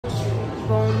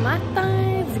bon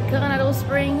matin du Coronado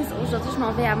Springs. Aujourd'hui, je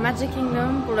m'en vais à Magic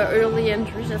Kingdom pour le Early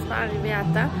Entry. J'espère arriver à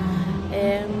temps.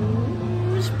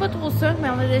 Je suis pas trop sûre, mais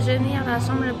on a déjeuné à la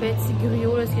chambre le petit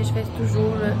gruau, là, ce que je fais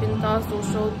toujours, là, une tasse d'eau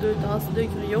chaude, 2 tasses de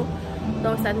gruau.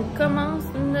 Donc ça nous commence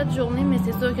notre journée, mais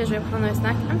c'est sûr que je vais prendre un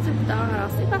snack un petit peu plus tard. Alors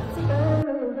c'est parti!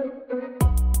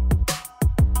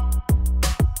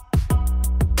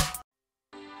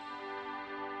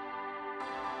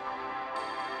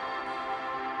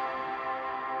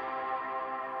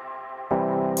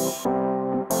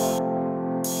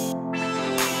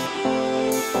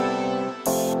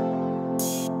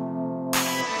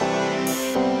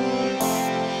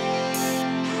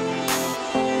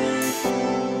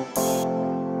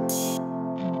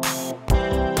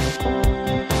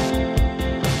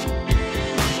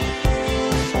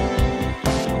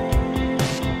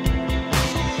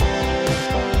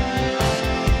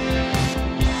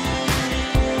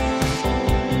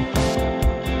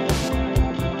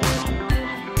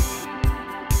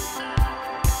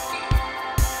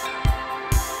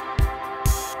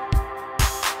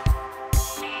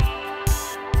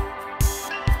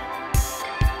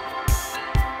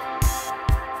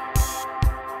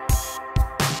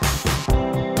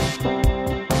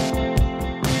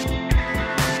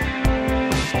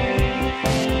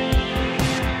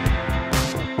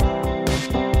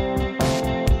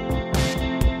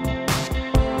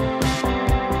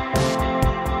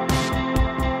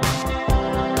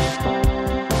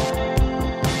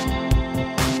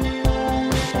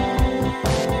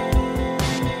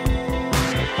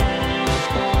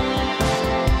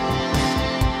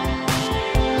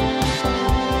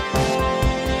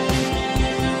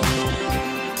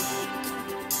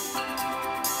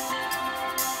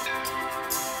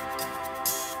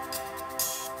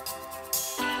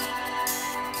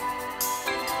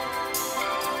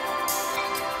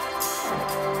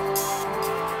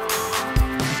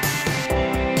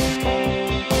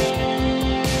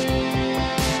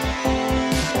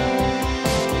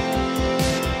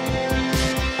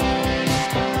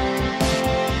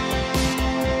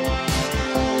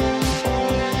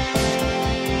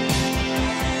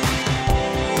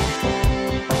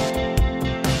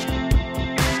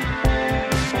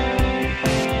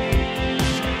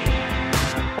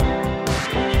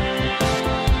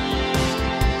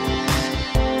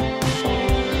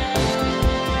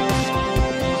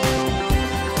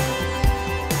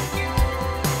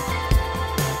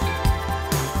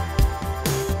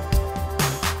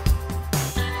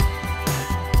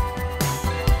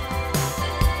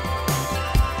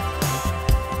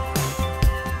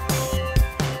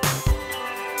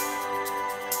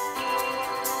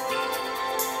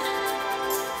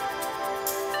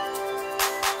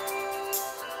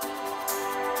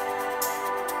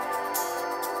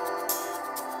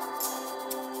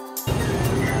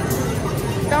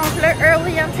 Donc le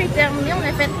Early Entry est terminé, on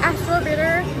a fait Astro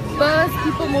Bitter, Buzz,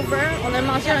 People Mover, on a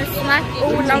mangé un snack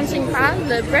au Launching Pad,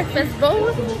 le Breakfast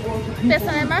Bowl.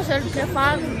 Personnellement, je le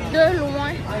préfère de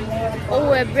loin au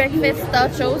Breakfast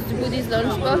Tachos du Boody's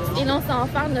Lunchbox. Et là, on s'en va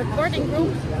faire notre boarding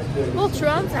group pour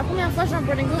Tron. C'est la première fois que j'ai un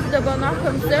boarding group de bonheur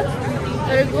comme ça.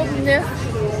 Le groupe 9,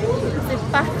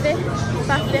 c'est parfait,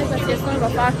 parce que sinon il va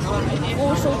faire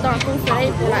trop chaud tantôt au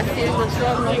soleil pour la file de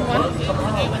Tron. Donc moi,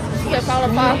 je préfère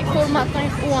le faire tôt le matin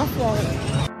ou en soirée.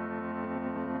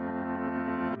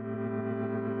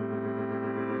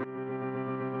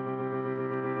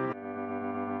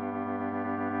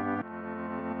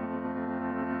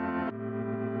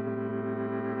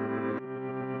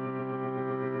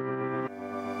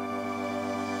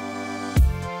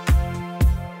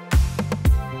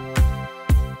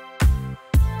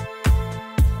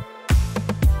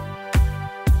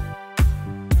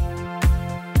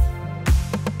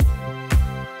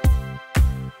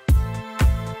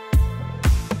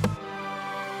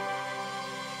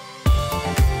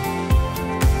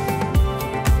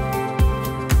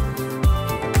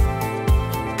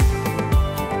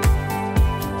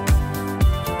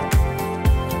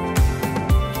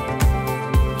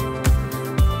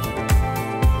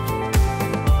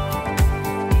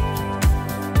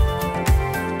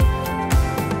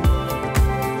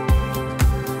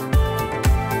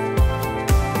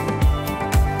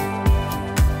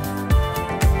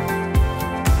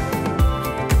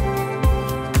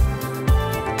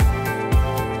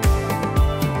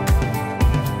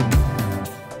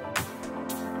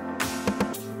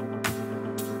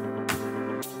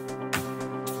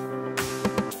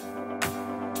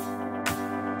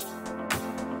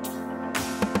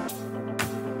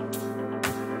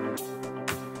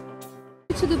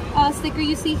 To the sticker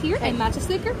you see here and match a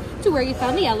sticker to where you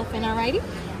found the elephant, alrighty?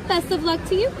 Best of luck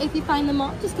to you. If you find them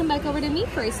all, just come back over to me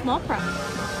for a small prize.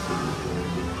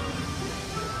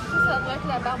 Ça doit être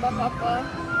la barbe à papa.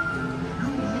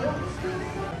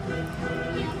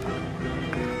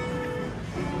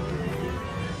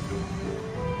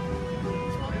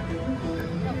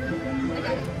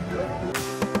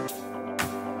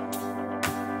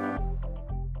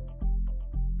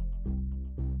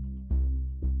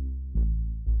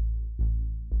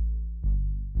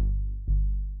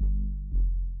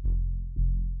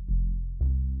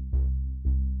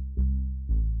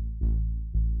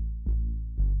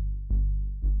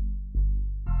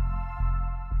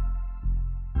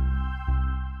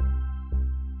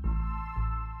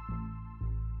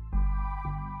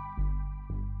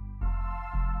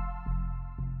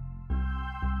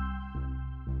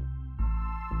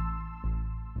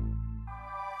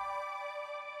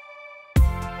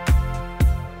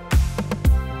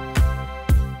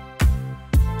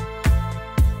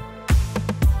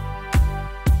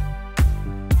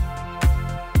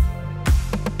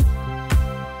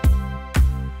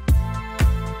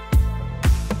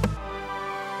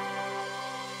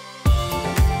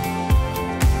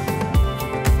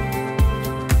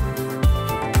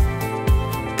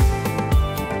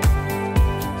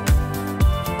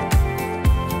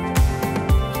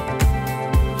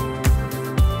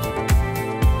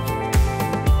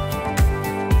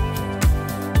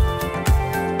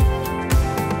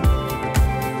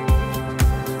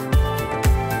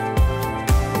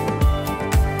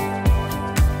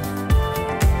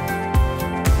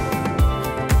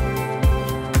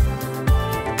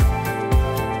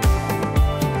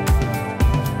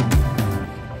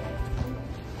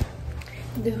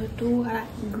 De retour à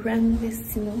Grand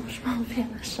Vestino, je m'en vais à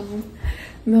la chambre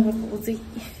me reposer.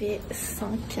 Il fait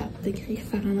 104 degrés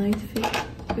Fahrenheit, il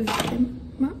fait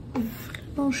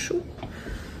vraiment chaud.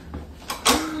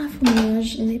 Le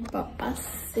ménage n'est pas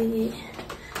passé.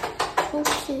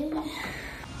 Ok.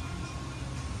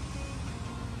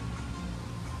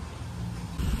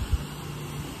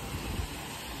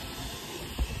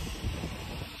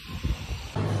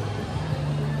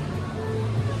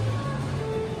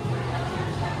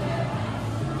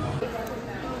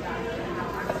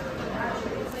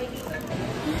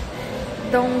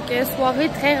 Donc, soirée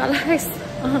très relax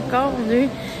encore. On a eu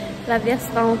la veste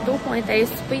tantôt. On est allé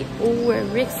souper au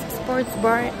Rick's Sports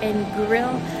Bar and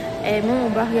Grill. Et moi, mon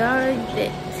burger, il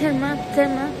était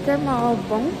tellement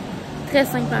bon. Très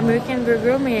simple, American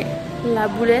Burger, mais la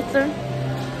boulette, là,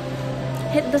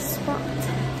 hit the spot.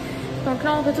 Donc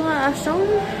là, on retourne à la chambre.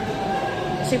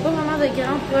 J'ai pas vraiment de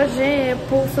grands projets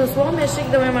pour ce soir, mais je sais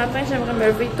que demain matin, j'aimerais me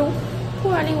lever tôt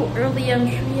pour aller au Early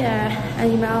Entry à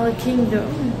Animal Kingdom.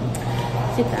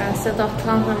 C'est à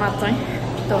 7h30 le matin.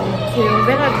 Donc, on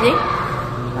verra bien.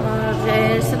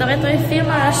 Alors, ça devrait être un film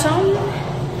à la chambre.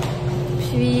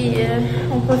 Puis,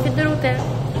 on profite de l'hôtel.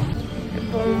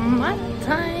 Bon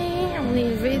matin! On est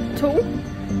levé tôt.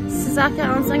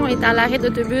 6h45, on est à l'arrêt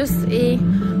d'autobus et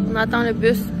on attend le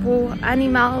bus pour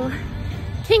Animal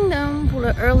Kingdom pour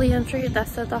le Early Entry est à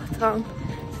 7h30.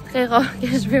 C'est très rare que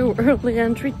je vais au Early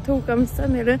Entry tôt comme ça,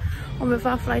 mais là, on veut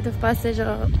faire Flight of Passage,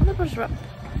 alors on n'a pas le choix.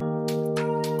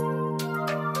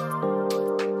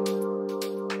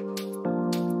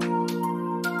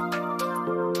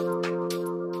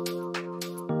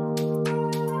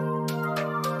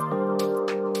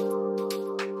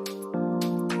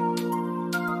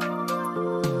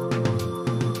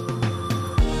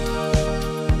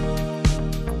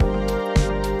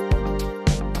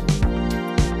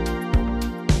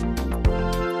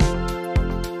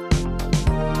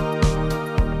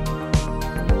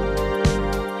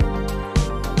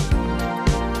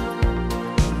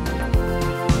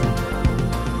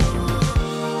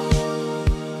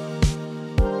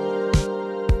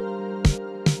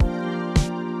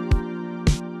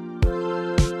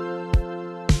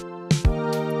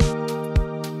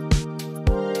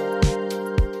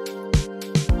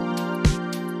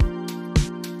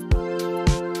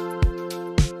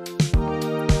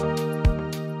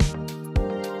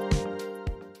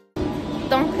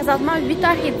 Donc présentement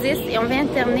 8h10 et on vient de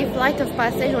terminer Flight of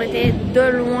Passage. On était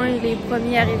de loin les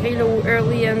premiers arrivés là, au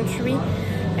Early Entry.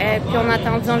 Puis on a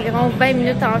attendu environ 20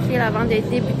 minutes en file avant de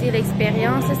débuter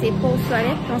l'expérience. Ça c'est pause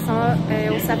toilette, puis on s'en va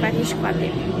au safari, je crois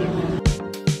après.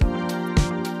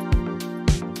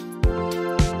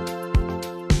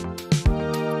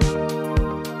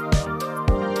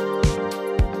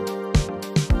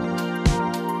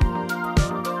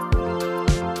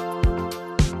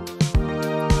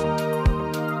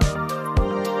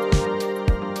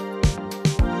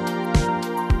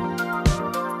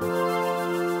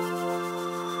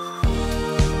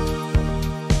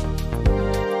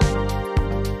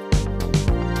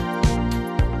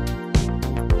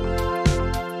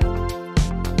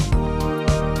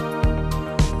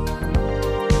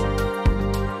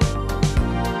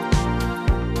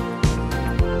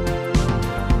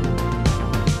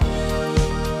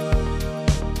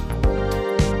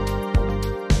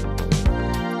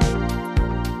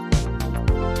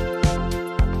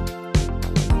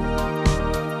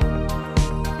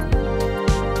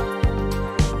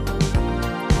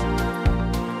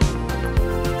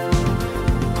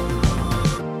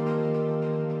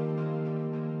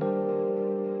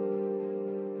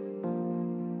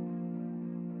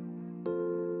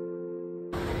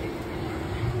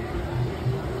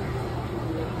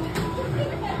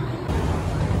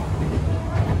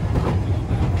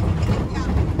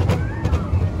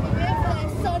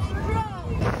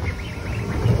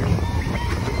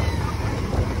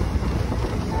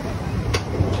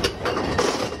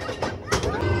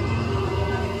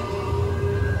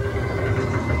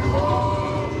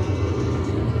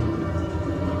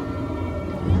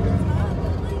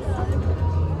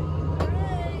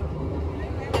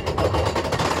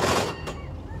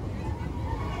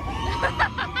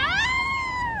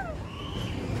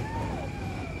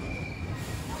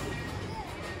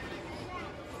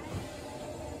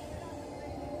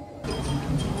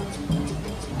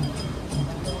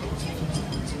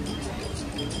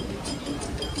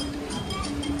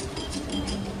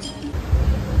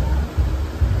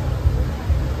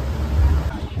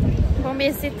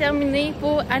 bien c'est terminé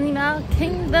pour Animal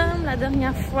Kingdom, la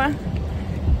dernière fois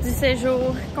du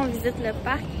séjour qu'on visite le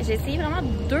parc. J'ai essayé vraiment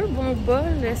 2 bons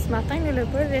bols ce matin, le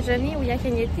bol déjeuner au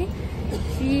Yakanyeti,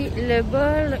 puis le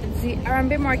bol du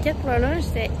R&B Market pour le lunch,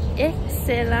 c'était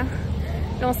excellent.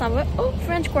 Là on s'en va au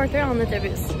French Quarter en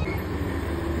autobus.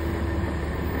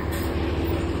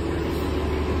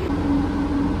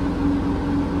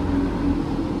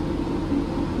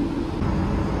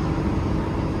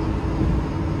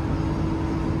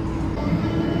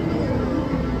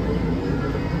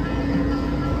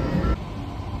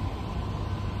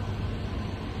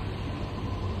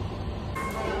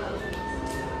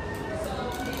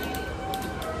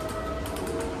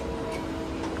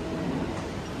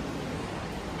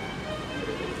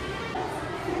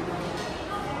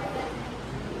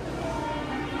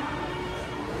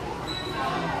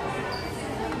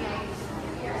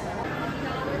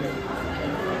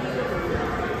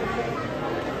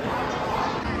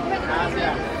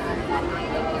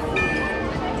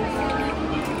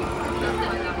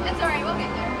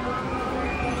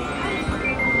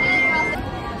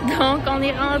 Donc, on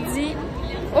est rendu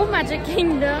au Magic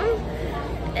Kingdom.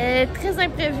 Très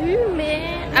imprévu, mais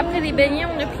après les beignets,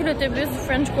 on a pris l'autobus du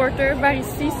French Quarter vers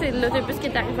ici. C'est l'autobus qui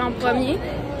est arrivé en premier.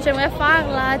 J'aimerais faire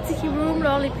la Tiki Room,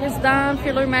 là, les présidents,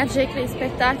 Thriller Magic, les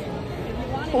spectacles,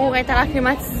 pour être à l'air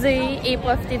climatisé et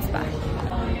profiter du parc.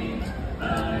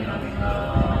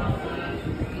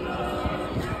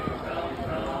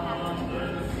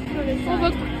 On va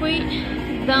couper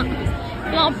dans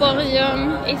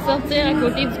l'Emporium et sortir à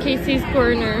côté du Casey's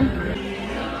Corner.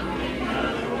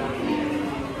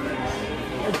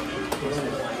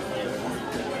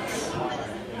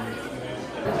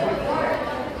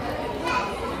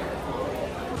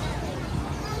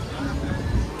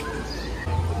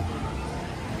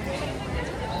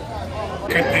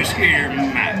 Get this here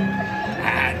map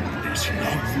and this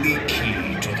lovely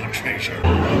key to the treasure.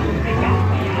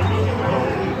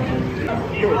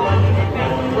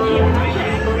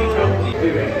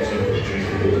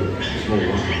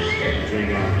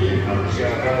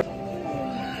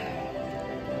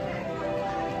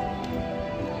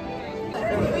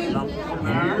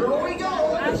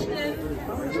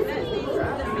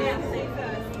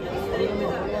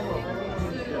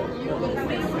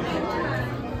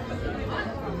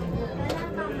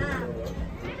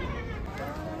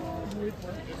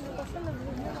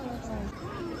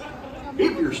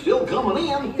 If you're still coming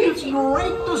in, it's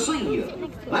great to see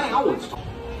you. Now it's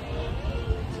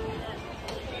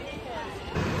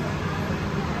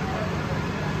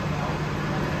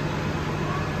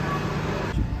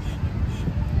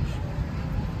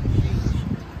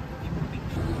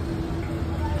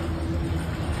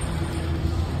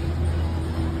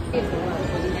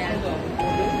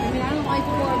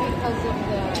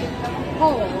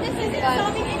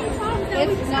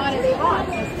It's not as hot.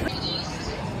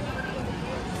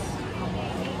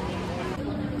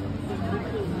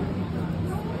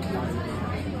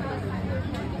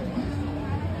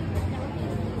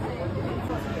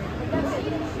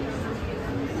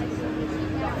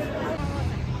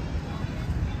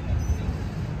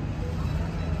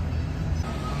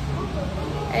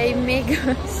 Hey, méga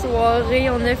soirée,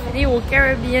 on a fini au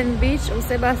Caribbean Beach au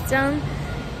Sébastien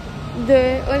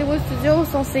de Hollywood Studios.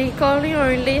 On s'est collé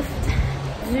un lift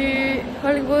du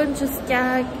Hollywood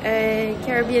jusqu'à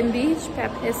Caribbean Beach, puis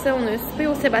après ça on a soupé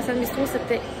au Sébastien Bistro,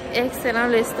 c'était excellent,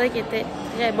 le steak était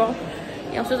très bon,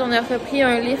 et ensuite on a repris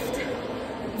un lift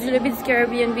du lobby du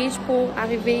Caribbean Beach pour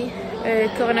arriver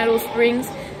Coronado Springs.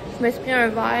 Je me suis pris un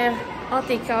verre en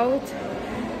take-out.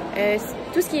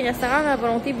 Tout ce qui est restaurant à la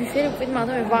volonté buffet, vous pouvez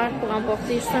demander un verre pour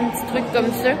emporter, juste un petit truc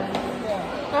comme ça.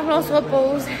 Donc là on se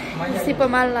repose, c'est pas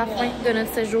mal la fin de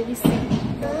notre séjour ici.